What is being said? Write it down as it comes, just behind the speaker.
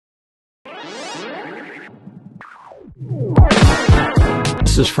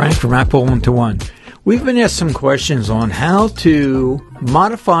This is Frank from Apple One-to-One. We've been asked some questions on how to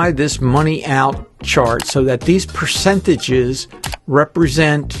modify this money out chart so that these percentages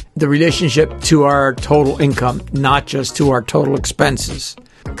represent the relationship to our total income, not just to our total expenses.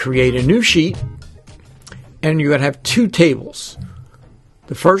 Create a new sheet, and you're going to have two tables.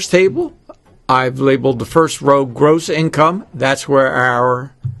 The first table, I've labeled the first row gross income. That's where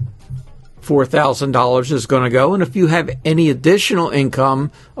our $4,000 is going to go. And if you have any additional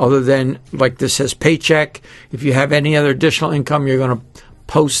income other than, like this says paycheck, if you have any other additional income, you're going to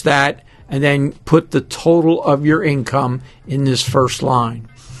post that and then put the total of your income in this first line.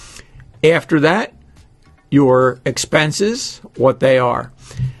 After that, your expenses, what they are.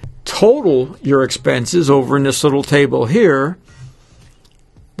 Total your expenses over in this little table here,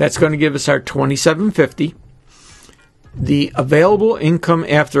 that's going to give us our $2,750. The available income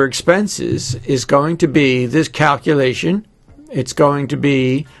after expenses is going to be this calculation. It's going to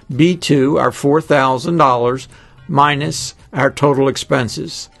be B2, our $4,000, minus our total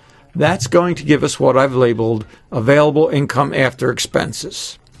expenses. That's going to give us what I've labeled available income after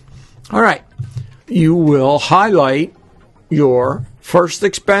expenses. All right. You will highlight your first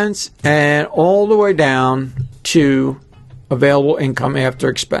expense and all the way down to available income after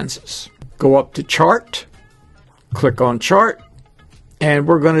expenses. Go up to chart. Click on chart, and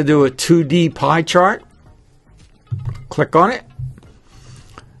we're going to do a 2D pie chart. Click on it,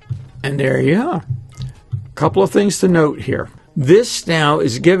 and there you are. A couple of things to note here. This now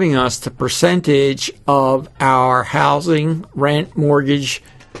is giving us the percentage of our housing, rent, mortgage,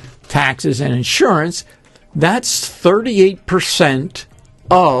 taxes, and insurance. That's 38%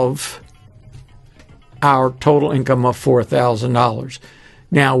 of our total income of $4,000.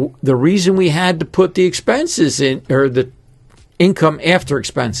 Now, the reason we had to put the expenses in, or the income after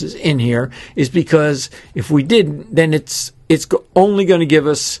expenses in here, is because if we didn't, then it's only going to give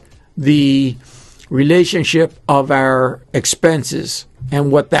us the relationship of our expenses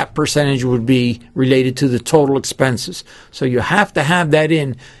and what that percentage would be related to the total expenses. So you have to have that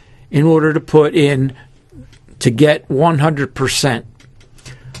in order to put in to get 100%.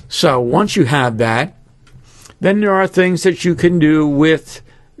 So once you have that, then there are things that you can do with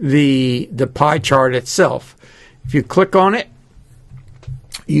the pie chart itself. If you click on it,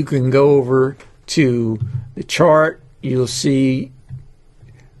 you can go over to the chart. You'll see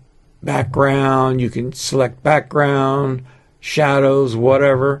background. You can select background, shadows,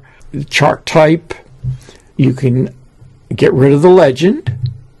 whatever. The chart type, you can get rid of the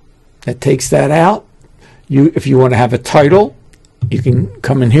legend. That takes that out. If you want to have a title, you can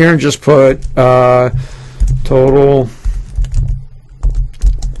come in here and just put total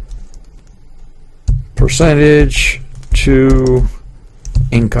percentage to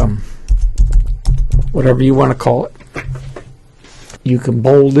income, whatever you want to call it. You can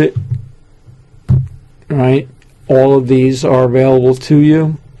bold it, right? All of these are available to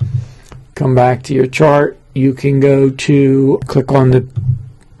you. Come back to your chart. You can go to, click on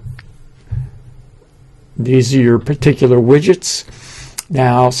these are your particular widgets.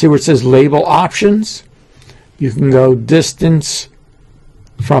 Now, see where it says label options? You can go distance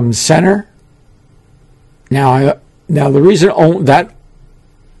from center. Now the reason that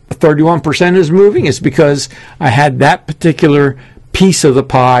 31% is moving is because I had that particular piece of the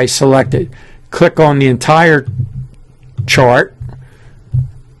pie selected. Click on the entire chart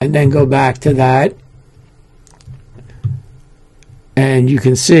and then go back to that. And you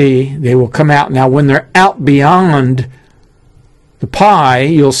can see they will come out. Now, when they're out beyond the pie,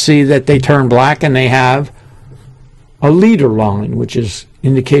 you'll see that they turn black and they have a leader line, which is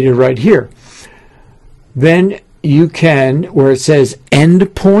indicated right here. Then you can, where it says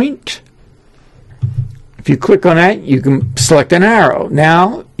end point, if you click on that, you can select an arrow.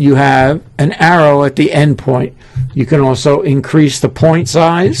 Now you have an arrow at the end point. You can also increase the point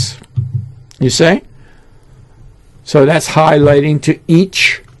size, you see? So that's highlighting to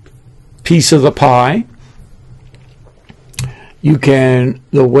each piece of the pie. You can,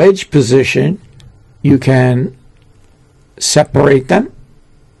 the wedge position, you can separate them.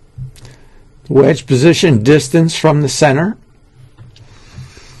 Wedge position, distance from the center.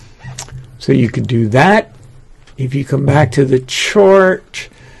 So you could do that. If you come back to the chart,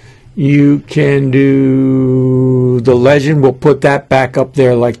 you can do the legend. We'll put that back up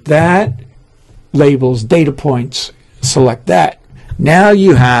there like that. Labels, data points, select that. Now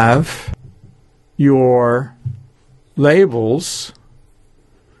you have your labels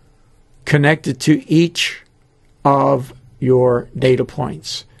connected to each of your data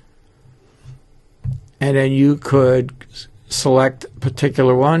points. And then you could select a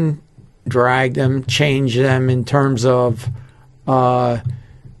particular one, drag them, change them in terms of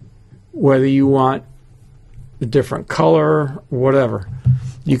whether you want a different color, whatever.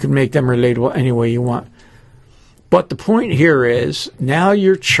 You can make them relatable any way you want. But the point here is now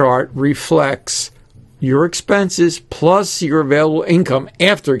your chart reflects your expenses plus your available income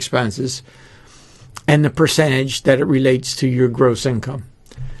after expenses and the percentage that it relates to your gross income.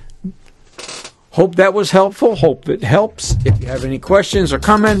 Hope that was helpful. Hope it helps. If you have any questions or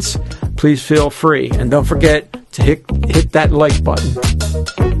comments, please feel free. And don't forget to hit that like button.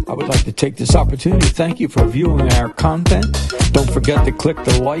 I would like to take this opportunity to thank you for viewing our content. Don't forget to click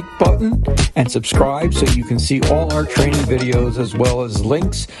the like button and subscribe so you can see all our training videos as well as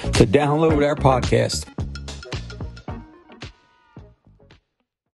links to download our podcast.